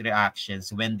hazardous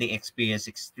reactions when they experience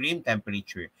extreme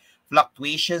temperature,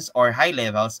 fluctuations, or high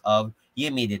levels of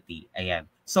humidity. Ayan.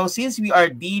 So, since we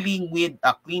are dealing with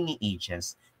cleaning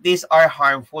agents, these are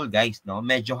harmful, guys, no?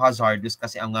 Medyo hazardous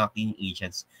kasi ang mga cleaning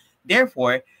agents.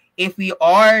 Therefore, if we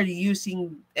are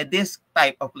using this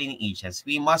type of cleaning agents,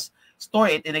 we must store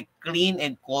it in a clean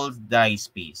and cold, dry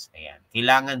space. Ayan.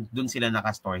 Kailangan dun sila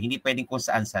nakastore. Hindi pwedeng kung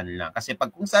saan-saan lang. Kasi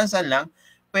pag kung saan-saan lang,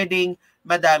 pwedeng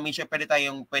madami siya,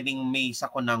 pwedeng may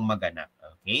sakunang maganap.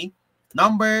 Okay?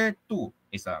 Number 2.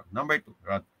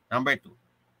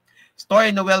 Store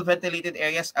in the well-ventilated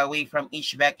areas away from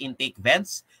HVAC intake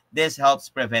vents. This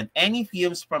helps prevent any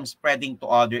fumes from spreading to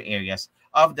other areas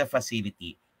of the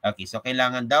facility. Okay, so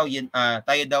kailangan daw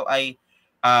tayo daw ay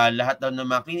lahat daw ng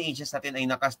mga cleaning agents natin ay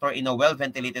nakastore in a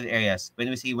well-ventilated areas. When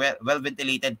we say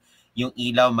well-ventilated, yung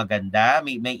ilaw maganda,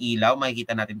 may ilaw,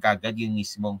 makikita natin kagad yung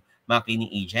mismong mga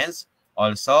cleaning agents.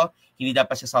 Also, hindi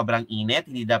dapat siya sobrang init,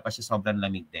 hindi dapat siya sobrang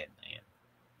lamig din. Ayan.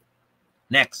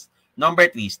 Next. Number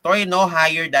 3, store no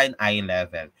higher than eye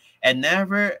level and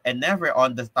never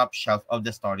on the top shelf of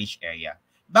the storage area.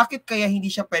 Bakit kaya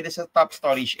hindi siya pwede sa top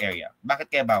storage area?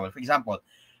 Bakit kaya bawal? For example,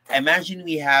 imagine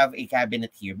we have a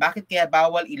cabinet here. Bakit kaya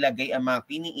bawal ilagay ang mga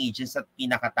cleaning agents sa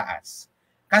pinakataas?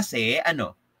 Kasi,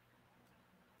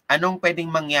 anong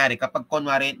pwedeng mangyari kapag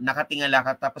kunwari nakatingala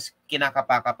ka tapos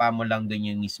kinakapa-kapa mo lang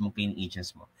doon yung mismong cleaning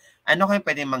agents mo? Ano kaya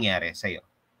pwedeng mangyari sa'yo?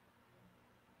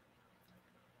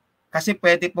 Kasi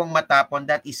pwede pong matapon,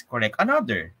 that is correct.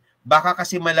 Another, baka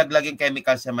kasi malaglag yung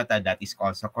chemical sa mata, that is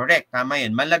also correct. Tama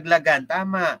yun. Malaglagan,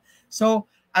 tama. So,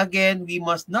 again, we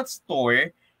must not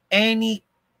store any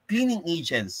cleaning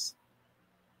agents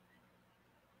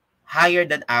higher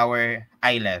than our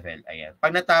eye level. Ayan.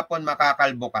 Pag natapon,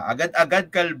 makakalbo ka. Agad-agad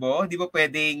kalbo, di ba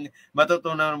pwedeng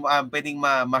matutunan, pwedeng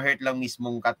ma-hurt lang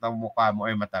mismong mukha mo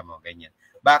or mata mo. Ganyan.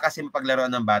 Baka kasi mapaglaruan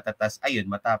ng bata, tas ayun,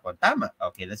 matapon. Tama.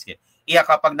 Okay, let's get. Iyak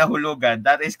kapag nahulugan,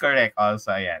 that is correct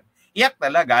also. Ayan. Iyak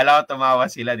talaga. Alam ko tumawa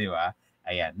sila, di ba?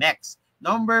 Ayan. Next.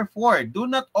 Number 4, do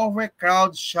not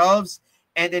overcrowd shelves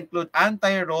and include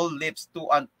anti-roll lips to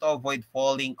avoid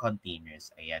falling containers.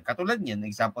 Ayan. Katulad niyan,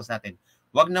 examples natin.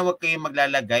 Wag na wag kayong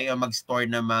maglalagay o mag-store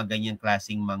ng mga ganyang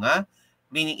klaseng mga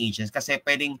cleaning agents kasi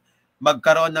pwedeng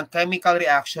magkaroon ng chemical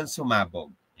reaction,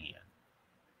 sumabog. Ayan.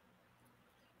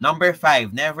 Number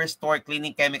 5, never store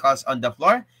cleaning chemicals on the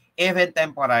floor, even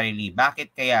temporarily.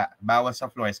 Bakit kaya bawal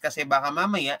sa floors? Kasi baka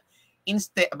mamaya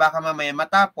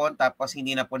matapon tapos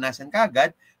hindi na punasan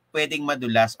kagad, pwedeng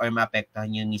madulas or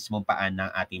maapektuhan yung mismong paan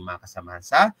ng ating mga kasamahan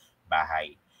sa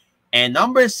bahay. And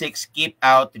number 6, keep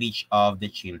out reach of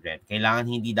the children. Kailangan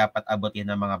hindi dapat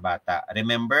abutin ng mga bata.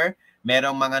 Remember,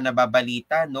 merong mga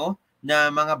nababalita, no,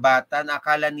 na mga bata na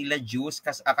akala nila juice,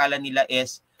 kasi akala nila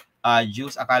is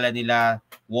juice, akala nila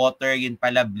water, yun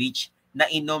pala bleach, na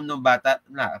inom ng bata,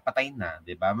 na patay na,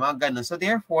 di ba? Mga ganun. So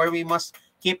therefore, we must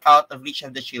keep out of reach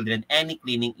of the children any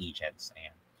cleaning agents.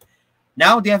 Ayan.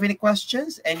 Now, do you have any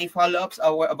questions? Any follow-ups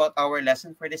about our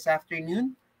lesson for this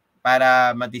afternoon?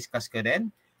 Para ma-discuss ko din.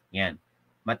 Yan.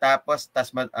 Matapos,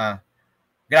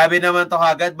 grabe naman to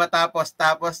agad,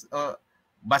 tapos,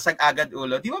 basag agad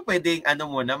ulo. Di ba pwedeng,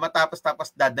 muna, matapos,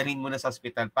 dadalhin mo na sa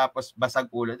hospital, tapos basag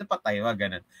ulo, di pa tayo,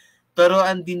 ganun.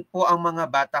 Turuan din po ang mga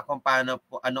bata kung paano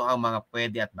po, ano ang mga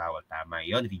pwede at bawal. Tama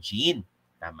yon, Regine.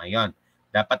 Tama yon.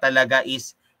 Dapat talaga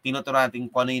is, tinuturuan natin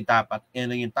kung ano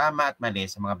yung tama at mali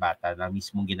sa mga bata na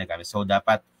mismong ginagamit. So,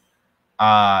 dapat,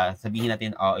 sabihin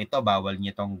natin, ito, bawal nyo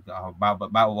itong,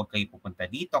 bawal kayo pupunta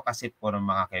dito kasi puro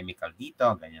mga chemical dito,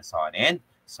 ganyan, so on and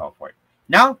so forth.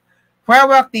 Now, for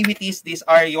our activities, these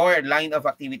are your line of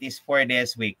activities for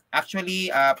this week.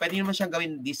 Actually, pwede naman siyang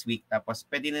gawin this week, tapos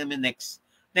pwede naman next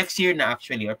year na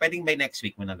actually, or pwedeng by next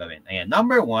week mo na gawin. Ayan,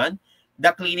 number 1, the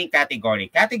cleaning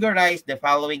category. Categorize the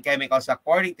following chemicals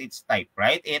according to its type.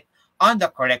 Write it on the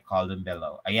correct column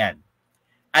below. Ayan.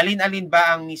 Alin-alin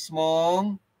ba ang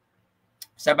mismong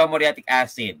muriatic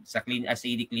acid sa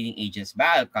acidic cleaning agents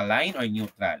ba? Alkaline or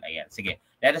neutral? Ayan. Sige.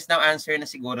 Let us now answer na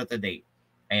siguro today.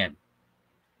 Ayan.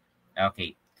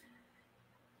 Okay.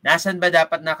 Nasaan ba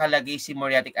dapat nakalagay si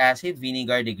muriatic acid,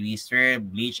 vinegar, degreaser,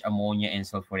 bleach, ammonia, and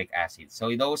sulfuric acid? So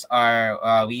those are,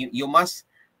 you must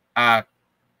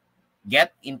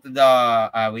get into the,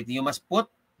 you must put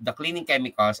the cleaning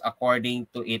chemicals according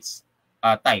to its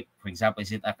type. For example, is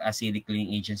it acidic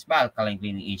cleaning agents ba, alkaline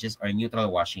cleaning agents, or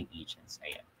neutral washing agents?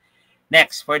 Ayan.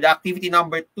 Next, for the activity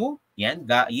number 2, yan,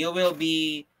 you will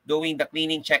be doing the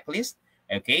cleaning checklist.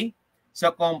 Okay?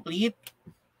 So complete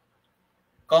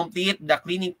the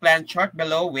cleaning plan chart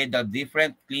below with the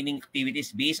different cleaning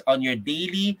activities based on your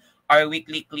daily or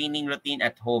weekly cleaning routine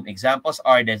at home. Examples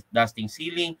are the dusting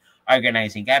ceiling,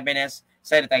 organizing cabinets,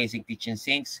 sanitizing kitchen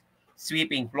sinks,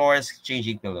 sweeping floors,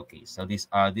 changing pillowcase. So this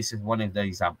is one of the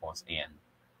examples. Ayan.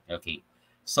 Okay.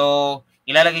 So,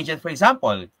 ilalagay dyan, for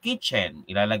example, kitchen.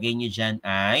 Ilalagay nyo dyan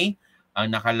ay,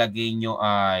 ang nakalagay nyo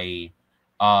ay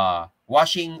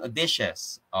washing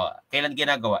dishes. Kailan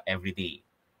ginagawa? Every day.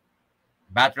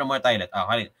 Bathroom or toilet?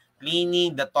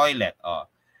 Cleaning the toilet.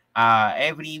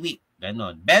 Every week.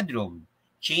 Ganon. Bedroom.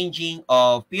 Changing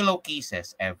of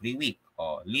pillowcases every week.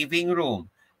 Living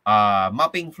room.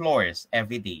 Mopping floors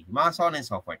every day. Mga so on and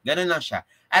so forth. Ganun lang siya.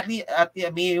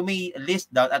 You may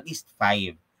list down at least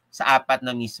 5 sa 4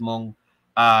 na mismong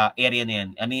area na yan.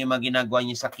 Ano yung mga ginagawa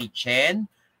niyo sa kitchen?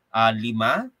 5.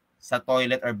 Sa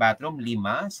toilet or bathroom,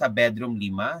 5. Sa bedroom,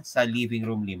 5. Sa living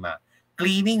room, 5.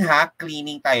 Cleaning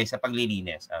cleaning tayo sa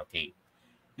paglilinis. Okay.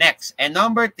 Next, and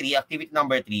number 3, activity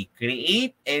number 3,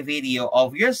 create a video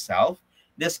of yourself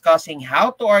discussing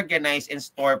how to organize and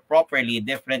store properly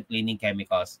different cleaning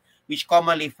chemicals which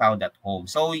commonly found at home.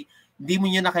 So, hindi mo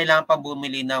nyo na kailangan pang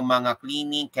bumili ng mga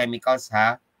cleaning chemicals,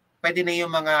 ha? Pwede na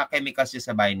yung mga chemicals nyo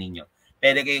sa bahay ninyo.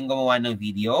 Pwede kayong gumawa ng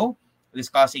video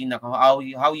discussing na how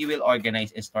you will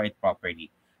organize and store it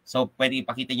properly. So, pwede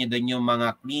ipakita nyo doon yung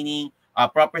mga cleaning,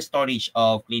 proper storage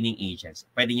of cleaning agents.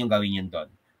 Pwede nyo gawin yun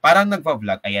doon. Parang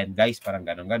nagpa-vlog. Ayan, guys, parang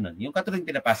ganon-ganon. Yung katulad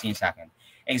pinapasa nyo sa akin.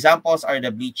 Examples are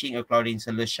the bleaching or chlorine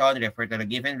solution. Refer to the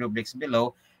given rubrics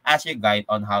below as your guide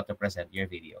on how to present your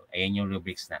video. Ayan yung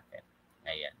rubrics natin.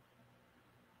 Ayan.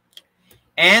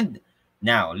 And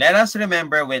now, let us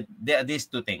remember with these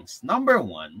two things. Number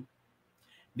one,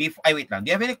 wait lang. Do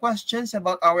you have any questions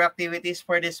about our activities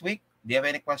for this week? Do you have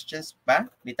any questions pa?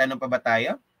 May tanong pa ba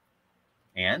tayo?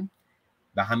 Ayan.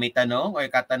 Baka may tanong or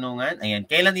katanungan. Ayan.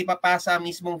 Kailan ipapasa ang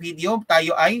mismong video?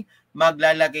 Tayo ay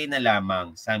maglalagay na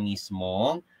lamang sa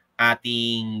mismong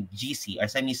ating GC or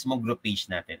sa mismong group page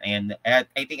natin. Ayan.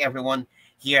 I think everyone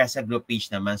here has a group page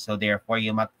naman. So therefore,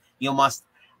 you must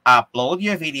upload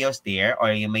your videos there or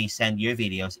you may send your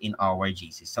videos in our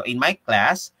GC. So in my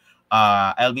class,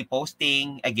 I'll be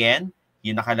posting again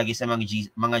yung nakalagay sa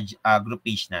mga group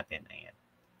page natin. Ayan.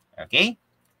 Okay?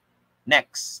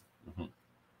 Next.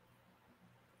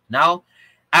 Now,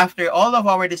 after all of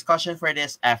our discussion for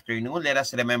this afternoon, let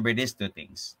us remember these two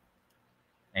things.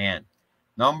 Ayan.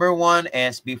 Number one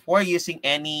is before using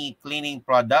any cleaning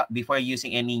product, before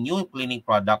using any new cleaning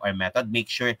product or method, make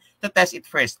sure to test it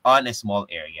first on a small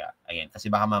area. Ayan.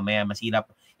 Kasi baka mamaya masirap.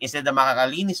 Instead na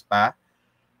makakalinis pa,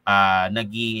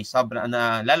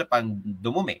 lalo pang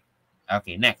dumumi.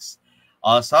 Okay, next.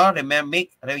 Also, remember,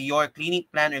 make your cleaning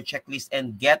plan or checklist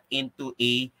and get into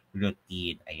a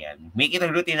routine. Ayan. Make it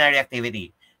a routinary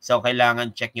activity. So,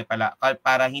 kailangan check nyo pala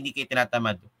para hindi kayo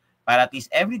tinatamad. Para at least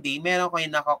everyday, meron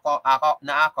kayo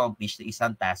na-accomplish na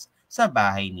isang task sa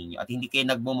bahay ninyo at hindi kayo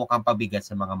nagmumukhang pabigat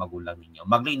sa mga magulang ninyo.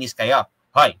 Maglinis kayo.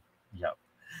 Hoy!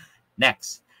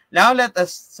 Next. Now,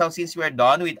 so since we're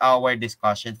done with our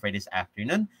discussion for this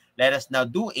afternoon, let us now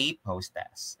do a post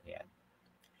test. Ayan.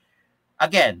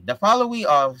 Again, the following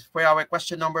for our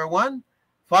question number one,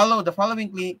 the following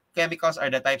chemicals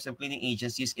are the types of cleaning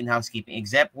agents used in housekeeping.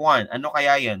 Except one. Ano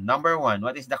kaya yun? Number one.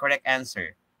 What is the correct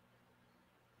answer?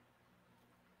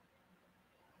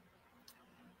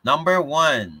 Number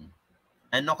one.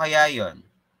 Ano kaya yun?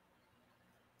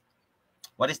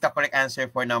 What is the correct answer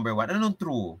for number one? Anong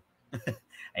true?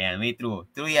 Ayan, may true.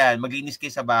 True yan. Maglinis kayo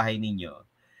sa bahay ninyo.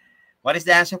 What is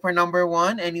the answer for number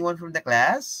one? Anyone from the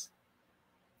class?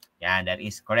 Yan, that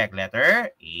is correct.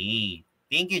 Letter A.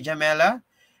 Thank you, Jamela.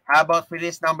 How about for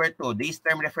this number two? This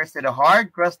term refers to the hard,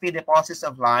 crusty deposits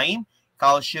of lime,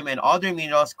 calcium, and other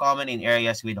minerals common in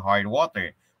areas with hard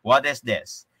water. What is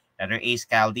this? Letter A,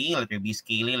 scalding. Letter B,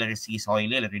 scaling. Letter C,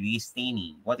 soily. Letter D,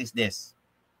 staining. What is this?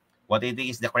 What do you think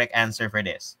is the correct answer for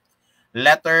this?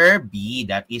 Letter B,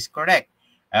 that is correct.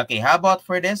 Okay, how about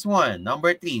for this one?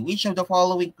 Number three, which of the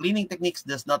following cleaning techniques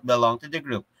does not belong to the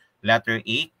group? Letter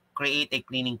A, create a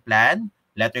cleaning plan.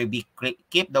 Letter B,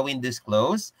 keep the windows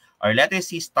closed. Or letter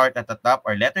C, start at the top.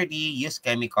 Or letter D, use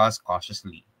chemicals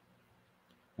cautiously.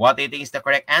 What do you think is the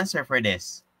correct answer for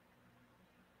this?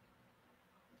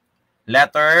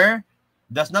 Letter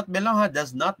does not belong.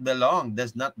 Does not belong.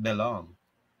 Does not belong.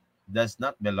 Does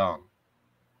not belong.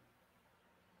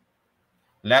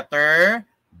 Letter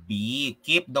B,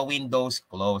 keep the windows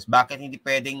closed. Bakit hindi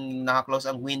pwedeng naka-close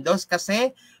ang windows?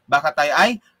 Kasi baka tayo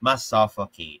ay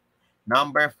mas-suffocate.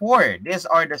 Number 4, these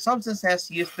are the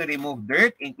substances used to remove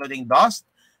dirt, including dust,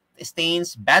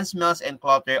 stains, bad smells, and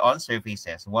clutter on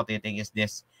surfaces. What do you think is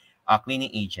this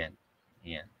cleaning agent?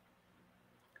 Yeah.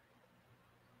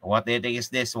 What do you think is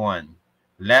this one?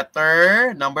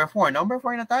 Letter number 4. Number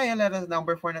 4 na tayo.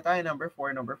 Number 4 na tayo. Number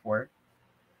 4.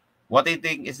 What do you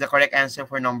think is the correct answer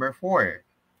for number 4?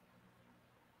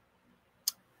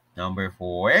 Number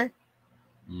 4?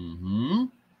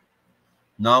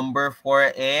 Number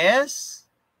 4 is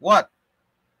what?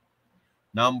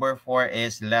 Number 4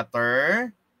 is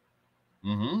letter.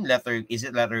 Is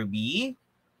it letter B?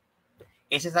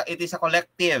 It is a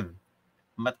collective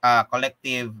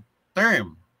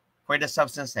term for the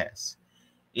substances.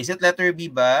 Is it letter B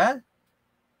ba?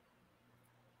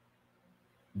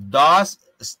 Dust,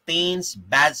 stains,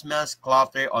 bad smells,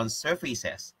 clutter on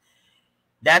surfaces.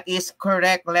 That is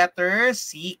correct. Letter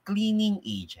C, cleaning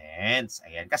agents.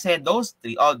 Ayan. Kasi those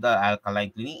three, all the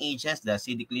alkaline cleaning agents, the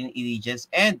acidic cleaning agents,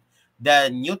 and the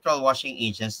neutral washing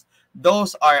agents,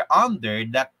 those are under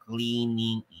the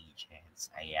cleaning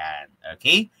agents. Ayan.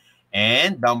 Okay?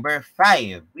 And number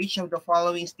 5, which of the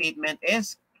following statement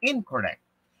is incorrect?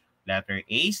 Letter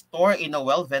A, store in a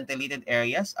well-ventilated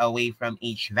areas away from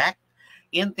HVAC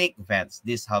intake vents.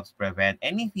 This helps prevent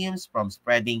any fumes from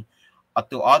spreading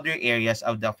to other areas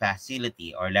of the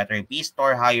facility. Or letter B,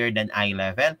 store higher than eye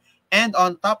level and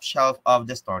on top shelf of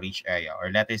the storage area.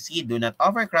 Or letter C, do not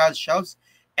overcrowd shelves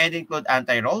and include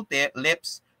anti-roll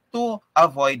lips to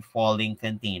avoid falling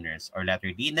containers. Or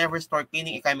letter D, never store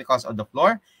cleaning chemicals on the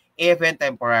floor, even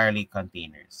temporarily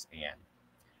containers. Ayan.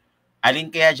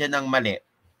 Alin kaya dyan ang mali?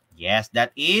 Yes,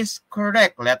 that is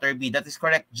correct. Letter B, that is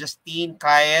correct. Justine,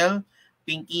 Kyle,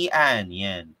 Pinky, Ann.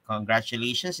 Yan.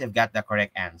 Congratulations, you've got the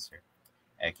correct answer.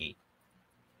 Okay.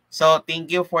 So thank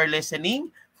you for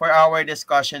listening for our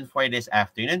discussion for this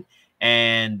afternoon.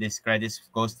 And this credit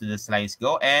goes to the slides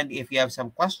go. And if you have some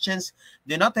questions,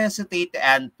 do not hesitate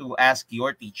to ask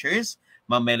your teachers,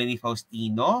 Ma'am Melanie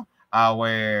Faustino,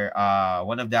 our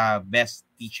one of the best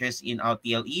teachers in our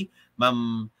TLE,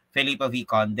 Ma'am Felipa V.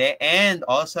 Conde, and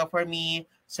also for me,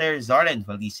 Sir Zoran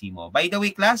Valissimo. By the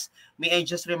way, class, may I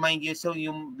just remind you, so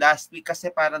yung last week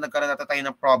kasi para nagkaroon na tayo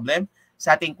ng problem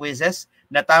sa ating quizzes,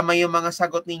 na tama yung mga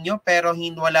sagot ninyo pero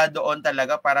wala doon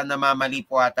talaga para namamali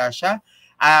po ata siya.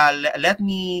 Let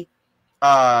me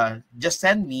just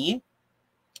send me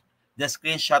the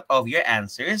screenshot of your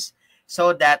answers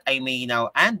so that I may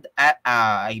now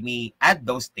I may add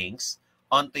those things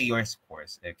onto your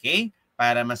scores, okay?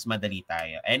 Para mas madali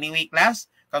tayo. Anyway, class,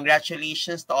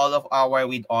 congratulations to all of our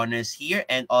with honors here,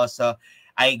 and also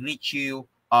I greet you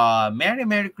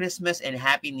Merry Christmas and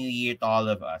Happy New Year to all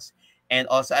of us. And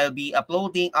also I'll be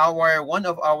uploading one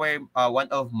of our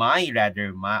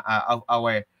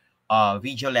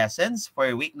video lessons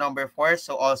for week number 4.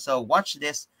 So also watch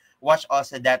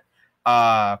also that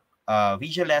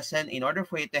video lesson in order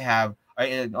for you to have, or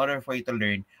in order for you to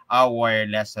learn our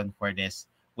lesson for this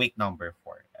week number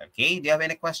 4. Okay, do you have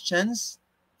any questions?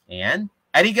 Ayan.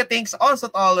 Ariga, thanks also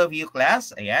to all of you,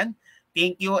 class. Ayan.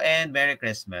 Thank you and Merry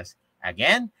Christmas.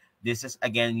 Again, this is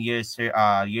again your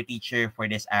teacher for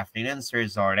this afternoon, Sir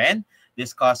Zoran,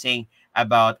 discussing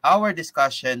about our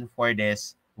discussion for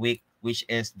this week, which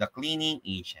is the cleaning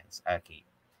agents. Okay.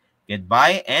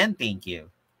 Goodbye and thank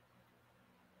you.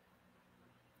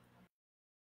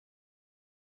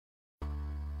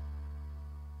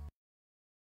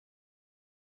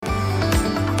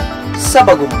 Sa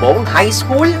Bagumbong High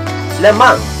School,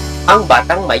 lamang ang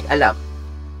batang may alam.